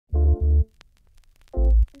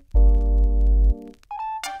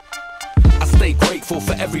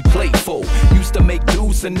grateful for every plateful. Used to make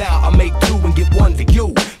dues and now I make two and give one to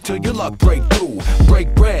you. Till your luck break through.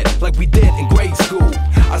 Break bread like we did in grade school.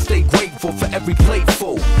 I stay grateful for every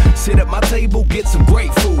plateful. Sit at my table, get some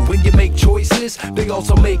great food. When you make choices, they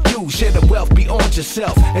also make you. Share the wealth beyond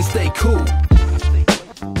yourself and stay cool.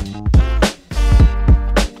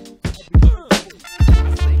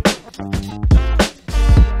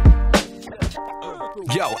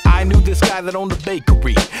 Yo, I knew this guy that owned a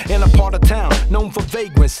bakery in a part of town known for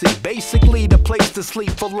vagrancy. Basically the place to sleep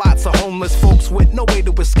for lots of homeless folks with no way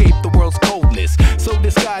to escape the world's coldness. So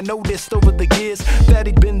this guy noticed over the years that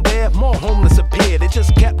he'd been there, more homeless appeared. It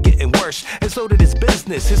just kept getting worse, and so did his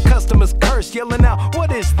business. His customers cursed, yelling out,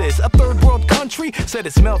 "What is this, a third world country?" Said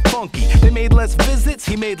it smelled funky. They made less visits,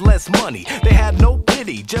 he made less money. They had no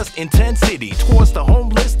pity, just intensity towards the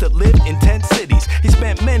homeless that lived in tent cities. He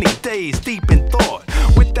spent many days deep in thought.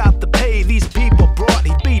 Without the pay these people brought,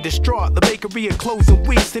 he'd be distraught. The bakery would close in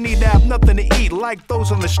weeks and he'd have nothing to eat like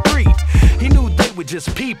those on the street. He knew they were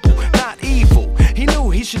just people, not evil. He knew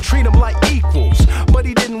he should treat them like equals, but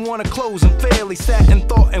he didn't want to close and fail. He sat and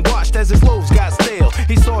thought and watched as his loaves got stale.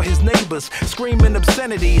 He saw his neighbors screaming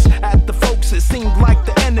obscenities at the folks that seemed like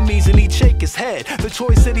the enemies, and he'd shake his head. The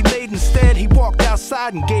choice that he made instead, he walked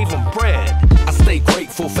outside and gave them bread. I stay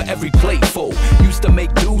grateful for every plateful. Used to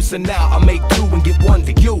make dues and now I make two and give one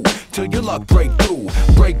to you. Till your luck break through.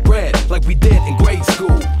 Break bread like we did in grade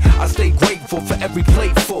school. I stay grateful for every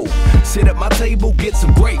plateful. Sit at my table, get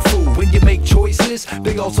some great food. When you make choices,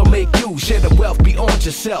 they also make you. Share the wealth beyond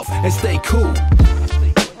yourself and stay cool.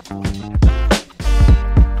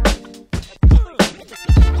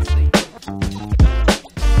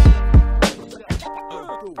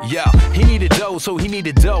 Yeah, he needed dough, so he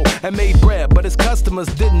needed dough and made bread, but his customers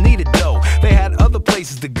didn't need it dough. They had other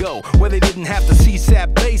places to go where they didn't have to see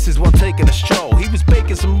sad faces while taking a stroll. He was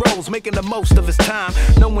baking some rolls, making the most of his time,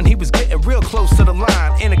 knowing he was getting real close to the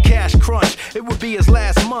line. In a cash crunch, it would be his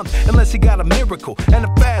last month unless he got a miracle and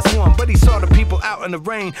a fast one. But he saw the people out in the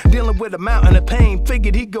rain dealing with a mountain of pain.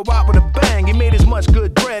 Figured he'd go out with a bang. He made as much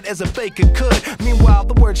good bread as a baker could. Meanwhile,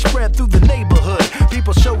 the word spread through the neighborhood.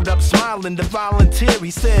 People showed up smiling to volunteer.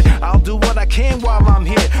 He said, "I'll do what I can while I'm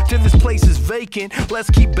here. Till this place is vacant, let's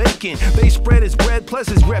keep baking." They spread his bread plus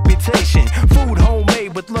his reputation. Food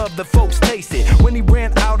homemade with love that folks tasted. When he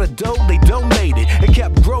ran out of dough, they donated. It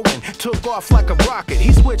kept growing, took off like a rocket.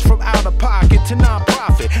 He switched from out of pocket to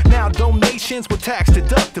non-profit. Now donations were tax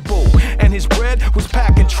deductible, and his bread was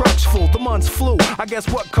packing trucks full. The months flew. I guess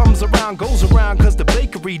what comes around goes around, cause the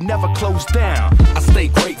bakery never closed down. I stay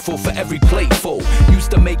grateful for every plateful.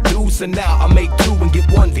 Used to make dues and now I make two and give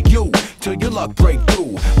one to you. Till your luck break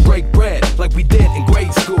through. Break bread like we did in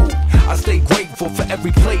grade school. I stay grateful for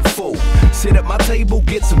every plateful. Sit at my table,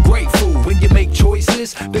 get some great food. When you make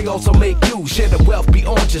choices, they also make you. Share the wealth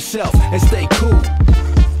beyond yourself and stay cool.